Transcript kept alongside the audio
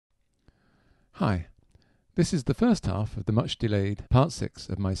Hi, this is the first half of the much delayed part 6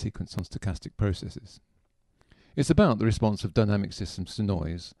 of my sequence on stochastic processes. It's about the response of dynamic systems to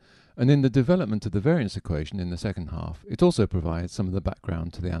noise, and in the development of the variance equation in the second half, it also provides some of the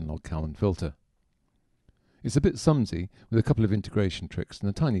background to the analog Kalman filter. It's a bit sumsy with a couple of integration tricks and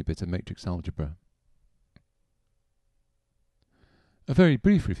a tiny bit of matrix algebra. A very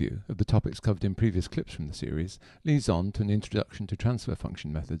brief review of the topics covered in previous clips from the series leads on to an introduction to transfer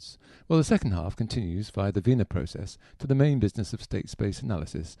function methods, while the second half continues via the Wiener process to the main business of state space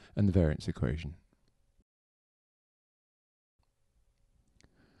analysis and the variance equation.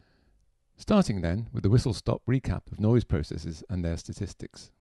 Starting then with the whistle-stop recap of noise processes and their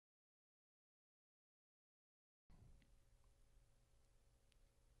statistics.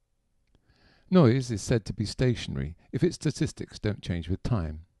 Noise is said to be stationary if its statistics don't change with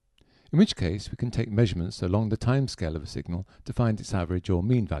time, in which case we can take measurements along the time scale of a signal to find its average or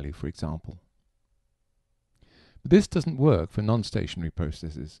mean value, for example. But this doesn't work for non-stationary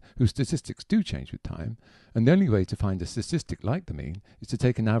processes whose statistics do change with time, and the only way to find a statistic like the mean is to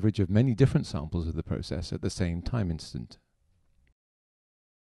take an average of many different samples of the process at the same time instant.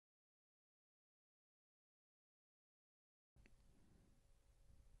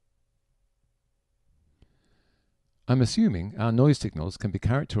 I'm assuming our noise signals can be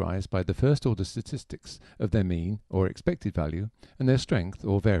characterized by the first-order statistics of their mean or expected value and their strength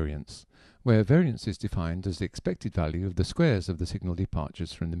or variance, where variance is defined as the expected value of the squares of the signal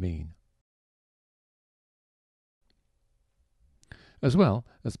departures from the mean, as well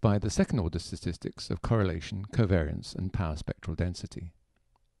as by the second-order statistics of correlation, covariance, and power spectral density.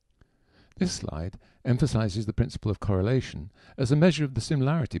 This slide emphasizes the principle of correlation as a measure of the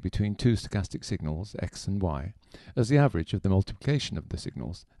similarity between two stochastic signals, x and y, as the average of the multiplication of the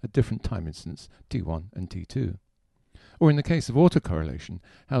signals at different time instants t1 and t2. Or in the case of autocorrelation,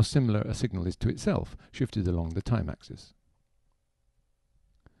 how similar a signal is to itself shifted along the time axis.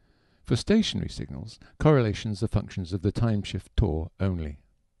 For stationary signals, correlations are functions of the time shift τ only.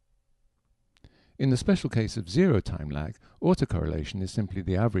 In the special case of zero time lag, autocorrelation is simply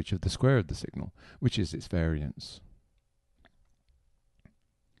the average of the square of the signal, which is its variance.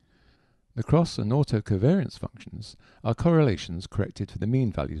 The cross and autocovariance functions are correlations corrected for the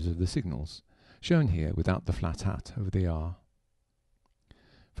mean values of the signals, shown here without the flat hat over the R.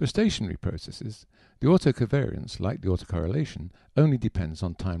 For stationary processes, the autocovariance, like the autocorrelation, only depends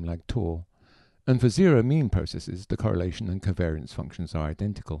on time lag τ, and for zero mean processes, the correlation and covariance functions are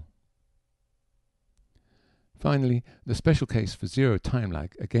identical. Finally, the special case for zero time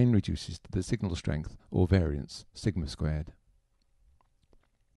lag again reduces to the signal strength or variance, sigma squared.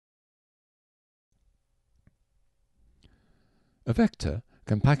 A vector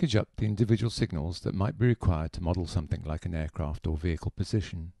can package up the individual signals that might be required to model something like an aircraft or vehicle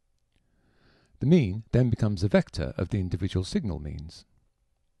position. The mean then becomes a vector of the individual signal means.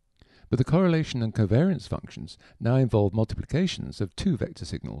 But the correlation and covariance functions now involve multiplications of two vector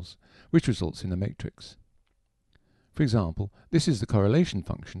signals, which results in a matrix. For example, this is the correlation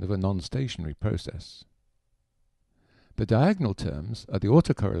function of a non-stationary process. The diagonal terms are the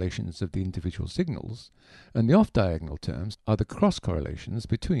autocorrelations of the individual signals, and the off-diagonal terms are the cross-correlations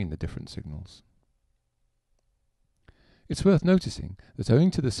between the different signals. It's worth noticing that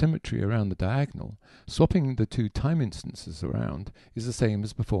owing to the symmetry around the diagonal, swapping the two time instances around is the same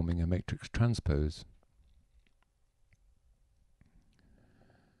as performing a matrix transpose.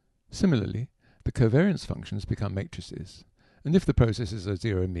 Similarly, the covariance functions become matrices, and if the processes are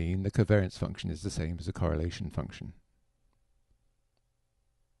zero mean, the covariance function is the same as a correlation function.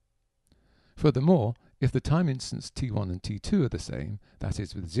 Furthermore, if the time instants t1 and t2 are the same, that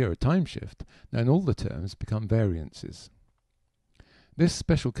is with zero time shift, then all the terms become variances. This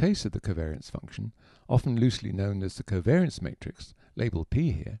special case of the covariance function, often loosely known as the covariance matrix, labelled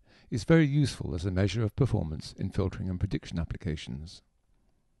P here, is very useful as a measure of performance in filtering and prediction applications.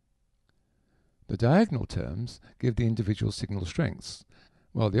 The diagonal terms give the individual signal strengths,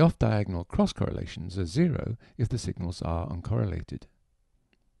 while the off-diagonal cross-correlations are zero if the signals are uncorrelated.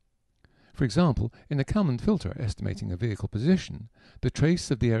 For example, in a Kalman filter estimating a vehicle position, the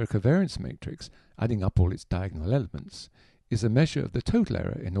trace of the error covariance matrix, adding up all its diagonal elements, is a measure of the total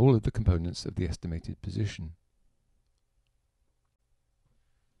error in all of the components of the estimated position.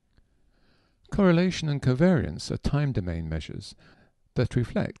 Correlation and covariance are time domain measures that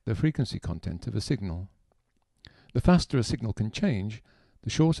reflect the frequency content of a signal. The faster a signal can change, the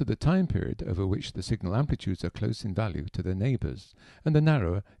shorter the time period over which the signal amplitudes are close in value to their neighbours, and the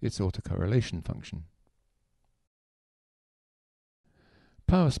narrower its autocorrelation function.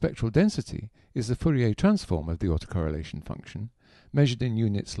 Power spectral density is the Fourier transform of the autocorrelation function, measured in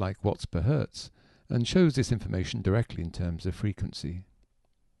units like watts per hertz, and shows this information directly in terms of frequency.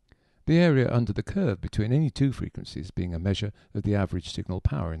 The area under the curve between any two frequencies being a measure of the average signal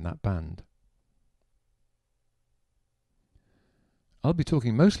power in that band. I'll be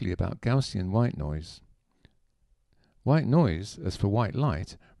talking mostly about Gaussian white noise. White noise, as for white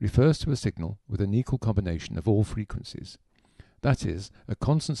light, refers to a signal with an equal combination of all frequencies. That is, a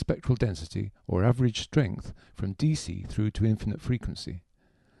constant spectral density or average strength from DC through to infinite frequency,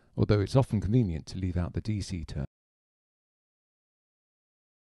 although it's often convenient to leave out the DC term.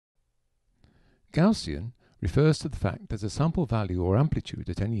 Gaussian refers to the fact that a sample value or amplitude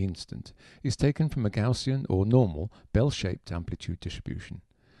at any instant is taken from a Gaussian or normal bell-shaped amplitude distribution,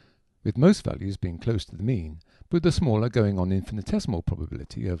 with most values being close to the mean, but the smaller going on infinitesimal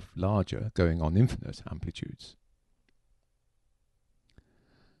probability of larger going on infinite amplitudes.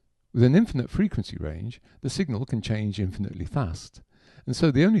 With an infinite frequency range, the signal can change infinitely fast, and so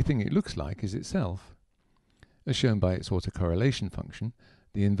the only thing it looks like is itself, as shown by its autocorrelation function,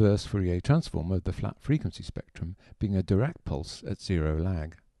 the inverse Fourier transform of the flat frequency spectrum being a Dirac pulse at zero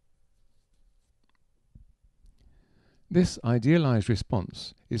lag. This idealized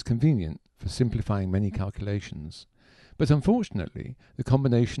response is convenient for simplifying many calculations, but unfortunately the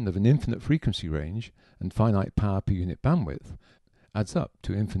combination of an infinite frequency range and finite power per unit bandwidth adds up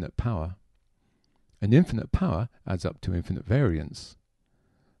to infinite power. And infinite power adds up to infinite variance.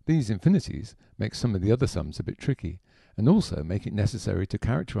 These infinities make some of the other sums a bit tricky, and also make it necessary to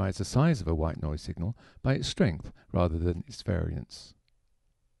characterize the size of a white noise signal by its strength rather than its variance.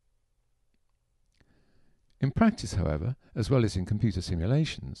 In practice, however, as well as in computer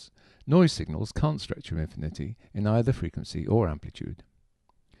simulations, noise signals can't stretch to infinity in either frequency or amplitude.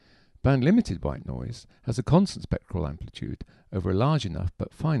 Band-limited white noise has a constant spectral amplitude over a large enough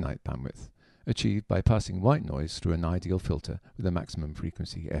but finite bandwidth, achieved by passing white noise through an ideal filter with a maximum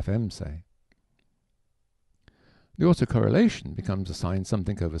frequency FM, say. The autocorrelation becomes a sine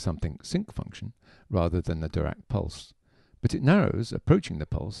something over something sinc function rather than a Dirac pulse, but it narrows approaching the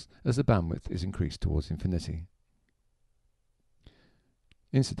pulse as the bandwidth is increased towards infinity.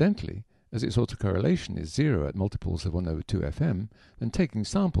 Incidentally, as its autocorrelation is 0 at multiples of 1 over 2 FM, then taking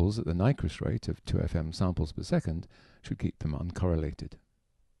samples at the Nyquist rate of 2 FM samples per second should keep them uncorrelated.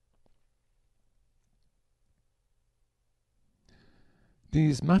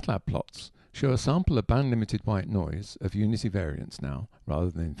 These MATLAB plots show a sample of band-limited white noise of unity variance now, rather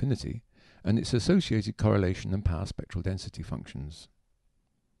than infinity, and its associated correlation and power spectral density functions.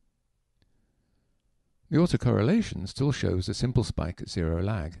 The autocorrelation still shows a simple spike at zero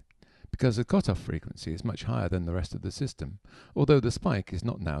lag, because the cutoff frequency is much higher than the rest of the system, although the spike is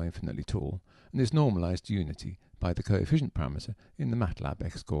not now infinitely tall, and is normalized to unity by the coefficient parameter in the MATLAB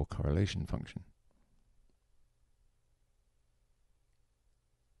X-score correlation function.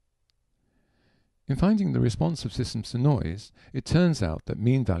 In finding the response of systems to noise, it turns out that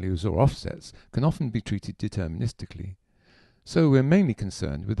mean values or offsets can often be treated deterministically, so we're mainly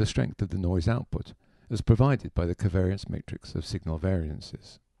concerned with the strength of the noise output, as provided by the covariance matrix of signal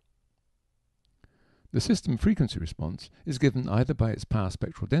variances. The system frequency response is given either by its power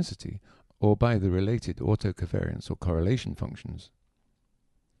spectral density or by the related autocovariance or correlation functions.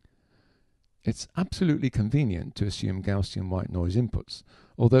 It's absolutely convenient to assume Gaussian white noise inputs,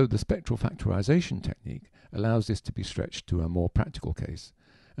 although the spectral factorization technique allows this to be stretched to a more practical case,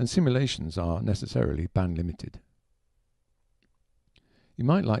 and simulations are necessarily band-limited. You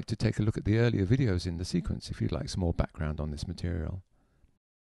might like to take a look at the earlier videos in the sequence if you'd like some more background on this material.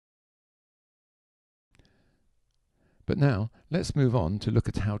 But now, let's move on to look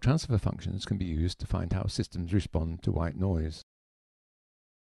at how transfer functions can be used to find how systems respond to white noise.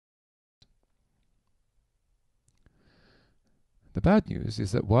 The bad news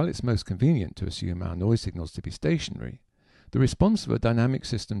is that while it's most convenient to assume our noise signals to be stationary, the response of a dynamic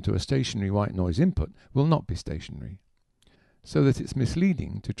system to a stationary white noise input will not be stationary, so that it's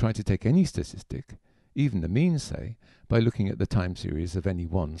misleading to try to take any statistic, even the mean say, by looking at the time series of any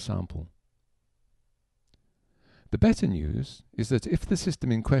one sample. The better news is that if the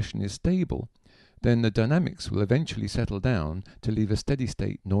system in question is stable, then the dynamics will eventually settle down to leave a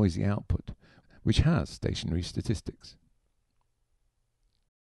steady-state noisy output, which has stationary statistics.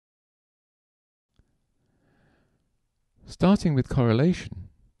 Starting with correlation,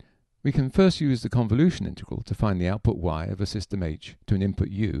 we can first use the convolution integral to find the output y of a system H to an input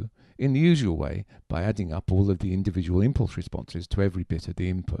u in the usual way by adding up all of the individual impulse responses to every bit of the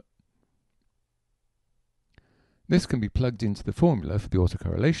input. This can be plugged into the formula for the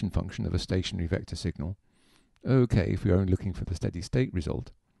autocorrelation function of a stationary vector signal, okay if we are only looking for the steady state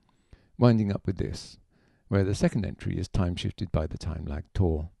result, winding up with this, where the second entry is time shifted by the time lag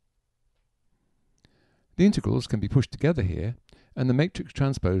tau. The integrals can be pushed together here, and the matrix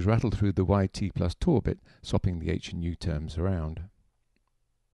transpose rattle through the yt plus tau bit, swapping the h and u terms around.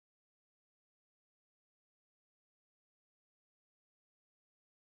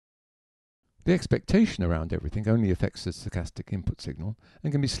 The expectation around everything only affects the stochastic input signal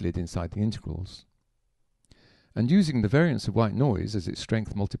and can be slid inside the integrals. And using the variance of white noise as its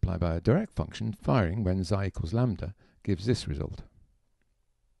strength multiplied by a Dirac function firing when xi equals lambda gives this result.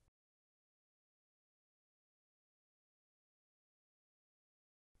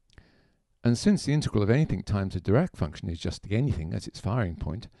 And since the integral of anything times a Dirac function is just the anything at its firing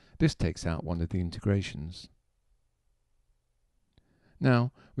point, this takes out one of the integrations.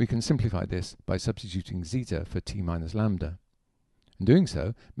 Now, we can simplify this by substituting zeta for t minus lambda. And doing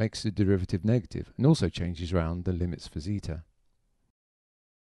so makes the derivative negative and also changes around the limits for zeta.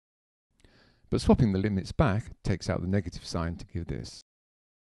 But swapping the limits back takes out the negative sign to give this.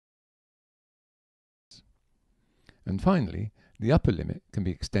 And finally, the upper limit can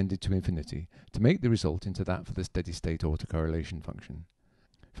be extended to infinity to make the result into that for the steady-state autocorrelation function.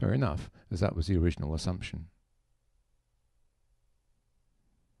 Fair enough, as that was the original assumption.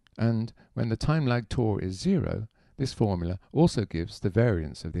 And when the time lag tau is 0, this formula also gives the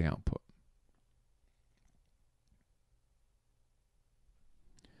variance of the output.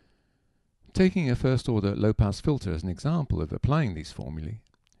 Taking a first-order low-pass filter as an example of applying these formulae,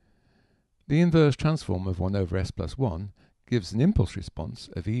 the inverse transform of 1 over s plus 1 gives an impulse response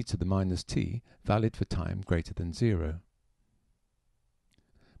of e to the minus t valid for time greater than 0.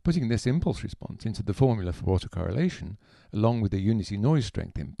 Putting this impulse response into the formula for autocorrelation, along with the unity noise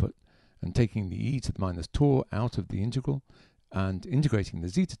strength input, and taking the e to the minus tau out of the integral, and integrating the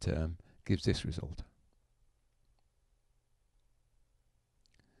zeta term, gives this result.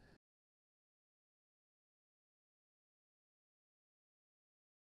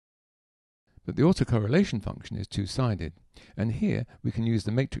 But the autocorrelation function is two-sided, and here we can use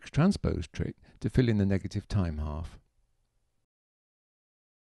the matrix transpose trick to fill in the negative time half.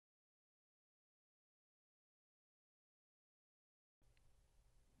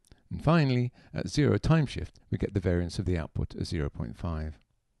 And finally, at 0 time shift, we get the variance of the output as 0.5.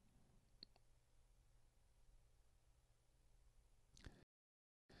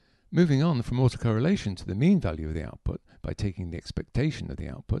 Moving on from autocorrelation to the mean value of the output by taking the expectation of the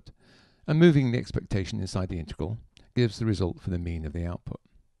output, and moving the expectation inside the integral, gives the result for the mean of the output.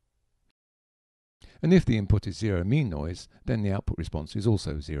 And if the input is 0 mean noise, then the output response is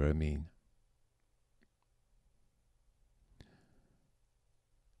also 0 mean.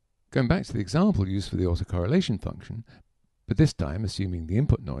 Going back to the example used for the autocorrelation function, but this time assuming the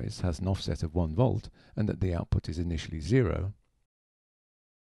input noise has an offset of 1 volt and that the output is initially 0,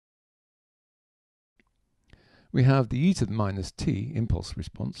 we have the e to the minus t impulse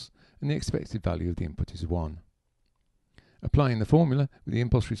response, and the expected value of the input is 1. Applying the formula with the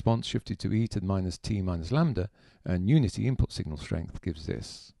impulse response shifted to e to the minus t minus lambda, and unity input signal strength gives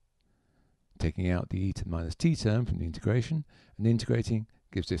this. Taking out the e to the minus t term from the integration and integrating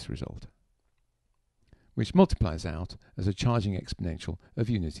gives this result, which multiplies out as a charging exponential of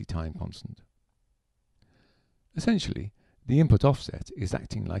unity time constant. Essentially, the input offset is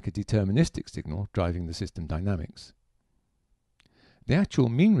acting like a deterministic signal driving the system dynamics. The actual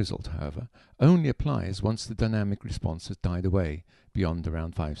mean result, however, only applies once the dynamic response has died away, beyond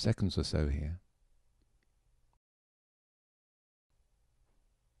around 5 seconds or so here.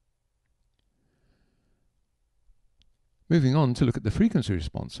 Moving on to look at the frequency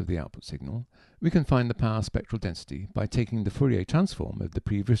response of the output signal, we can find the power spectral density by taking the Fourier transform of the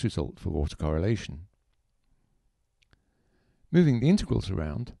previous result for autocorrelation. Moving the integrals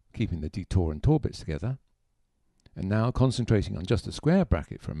around, keeping the d tau and tau bits together, and now concentrating on just a square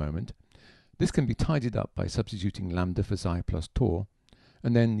bracket for a moment, this can be tidied up by substituting lambda for xi plus tau,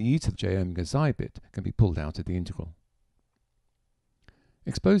 and then the e to the j omega xi bit can be pulled out of the integral.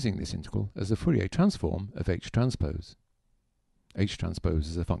 Exposing this integral as a Fourier transform of H transpose. H transpose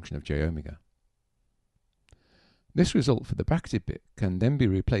is a function of j omega. This result for the bracketed bit can then be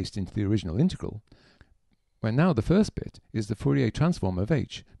replaced into the original integral, where now the first bit is the Fourier transform of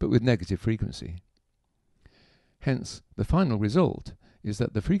H, but with negative frequency. Hence, the final result is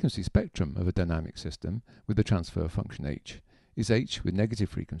that the frequency spectrum of a dynamic system with the transfer function H is H with negative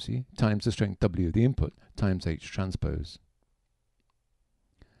frequency times the strength W of the input times H transpose.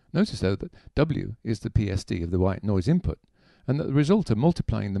 Notice though that W is the PSD of the white noise input, and that the result of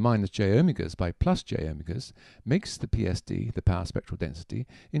multiplying the minus j omegas by plus j omegas makes the PSD, the power spectral density,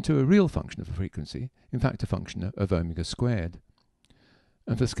 into a real function of frequency, in fact a function of omega squared.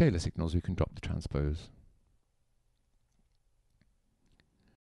 And for scalar signals we can drop the transpose.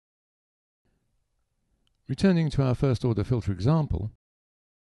 Returning to our first order filter example,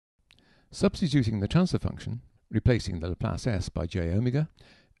 substituting the transfer function, replacing the Laplace S by j omega,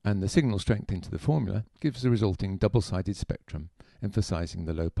 and the signal strength into the formula gives the resulting double-sided spectrum, emphasizing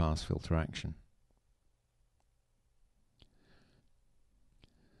the low-pass filter action.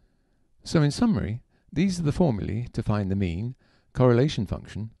 So in summary, these are the formulae to find the mean, correlation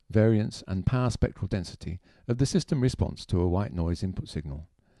function, variance and power spectral density of the system response to a white noise input signal,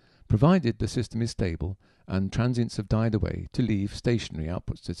 provided the system is stable and transients have died away to leave stationary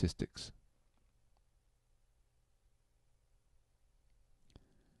output statistics.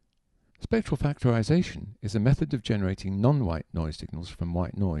 Spectral factorization is a method of generating non-white noise signals from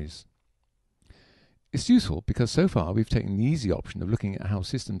white noise. It's useful because so far we've taken the easy option of looking at how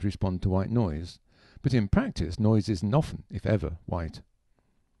systems respond to white noise, but in practice noise isn't often, if ever, white.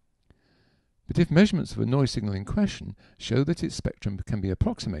 But if measurements of a noise signal in question show that its spectrum can be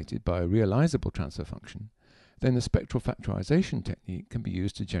approximated by a realizable transfer function, then the spectral factorization technique can be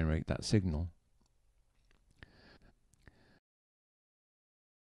used to generate that signal.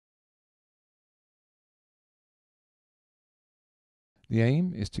 The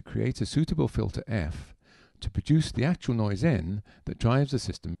aim is to create a suitable filter F to produce the actual noise N that drives the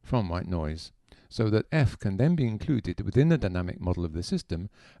system from white noise, so that F can then be included within the dynamic model of the system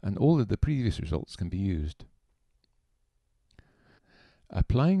and all of the previous results can be used.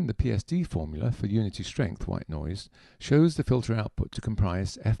 Applying the PSD formula for unity strength white noise shows the filter output to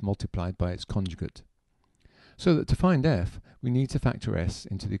comprise F multiplied by its conjugate, so that to find F we need to factor S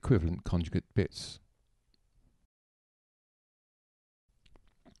into the equivalent conjugate bits.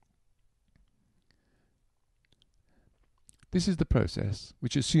 This is the process,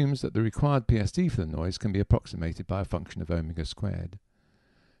 which assumes that the required PSD for the noise can be approximated by a function of omega squared,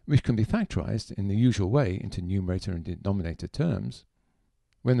 which can be factorized in the usual way into numerator and denominator terms,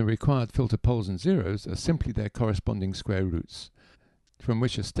 when the required filter poles and zeros are simply their corresponding square roots, from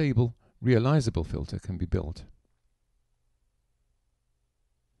which a stable, realizable filter can be built.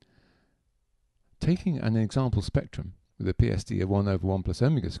 Taking an example spectrum with a PSD of 1 over 1 plus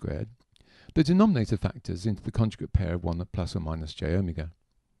omega squared, the denominator factors into the conjugate pair of 1 plus or minus j omega.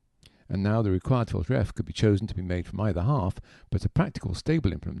 And now the required filter F could be chosen to be made from either half, but a practical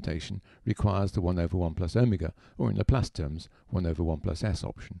stable implementation requires the 1 over 1 plus omega, or in Laplace terms, 1 over 1 plus S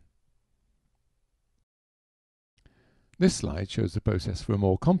option. This slide shows the process for a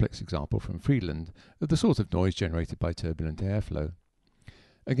more complex example from Friedland of the sort of noise generated by turbulent airflow.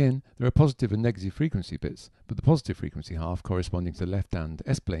 Again, there are positive and negative frequency bits, but the positive frequency half corresponding to the left-hand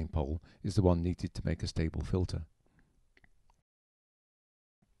S-plane pole is the one needed to make a stable filter.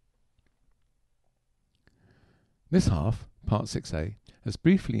 This half, part 6a, has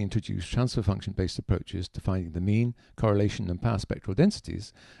briefly introduced transfer function-based approaches to finding the mean, correlation and power spectral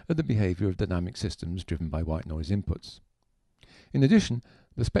densities of the behavior of dynamic systems driven by white noise inputs. In addition,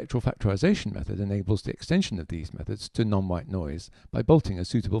 the spectral factorization method enables the extension of these methods to non-white noise by bolting a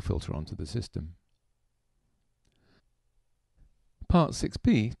suitable filter onto the system. Part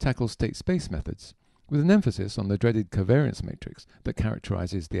 6b tackles state-space methods, with an emphasis on the dreaded covariance matrix that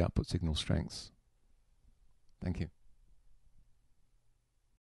characterizes the output signal strengths. Thank you.